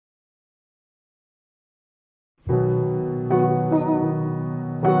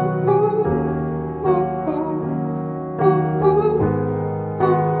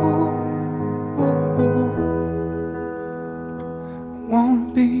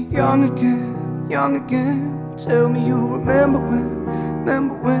young again, young again. Tell me you remember when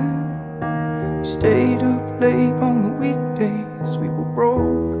we stayed up late on the weekdays. We were broke.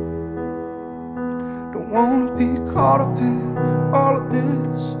 Don't wanna be caught up in all of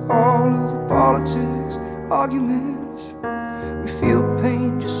this, all of the politics, arguments. We feel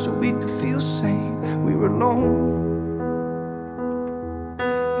pain just so we could feel sane. We're alone,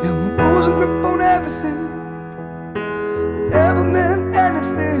 and we're losing grip on everything that ever meant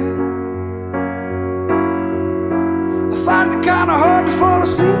anything. I find it kinda hard to fall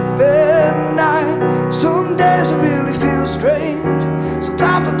asleep at night. Some days I really feel strange.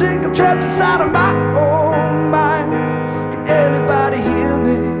 Sometimes I think I'm trapped inside of my own mind. Can anybody hear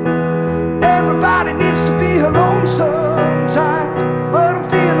me? Everybody needs to be alone sometimes, but I'm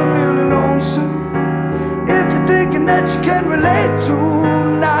feeling really lonesome. If you're thinking that you can relate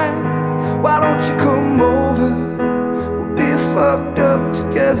tonight, why don't you come over? We'll be fucked up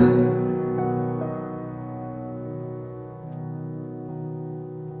together.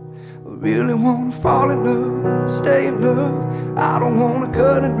 I really wanna fall in love, stay in love. I don't wanna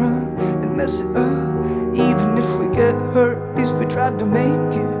cut and run and mess it up. Even if we get hurt, at least we tried to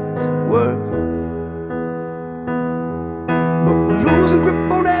make it work. But we're losing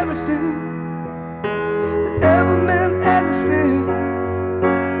grip on everything that ever meant anything.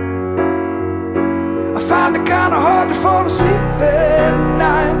 I find it kinda hard to fall asleep at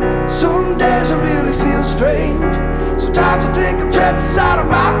night. Some days I really feel strange. Sometimes I think I'm trapped inside of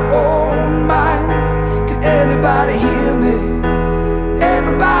my own mind. Can anybody hear me?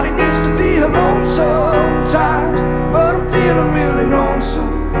 Everybody needs to be alone sometimes, but I'm feeling really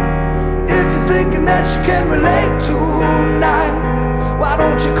lonesome. If you're thinking that you can relate tonight, why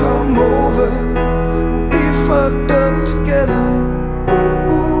don't you come over? We'll be fucked up together.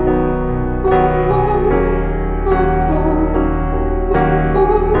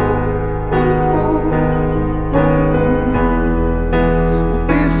 We'll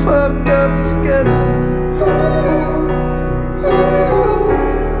be fucked up together.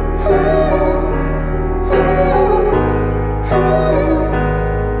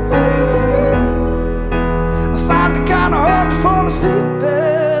 Fall asleep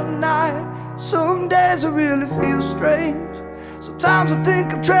at night. Some days I really feel strange. Sometimes I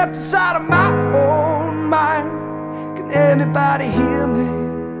think I'm trapped inside of my own mind. Can anybody hear me?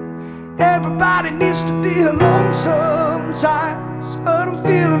 Everybody needs to be alone sometimes, but I'm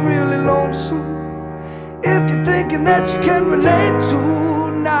feeling really lonesome. If you're thinking that you can relate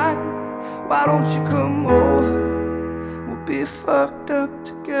tonight, why don't you come over? We'll be fucked up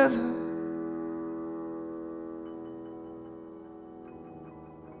together.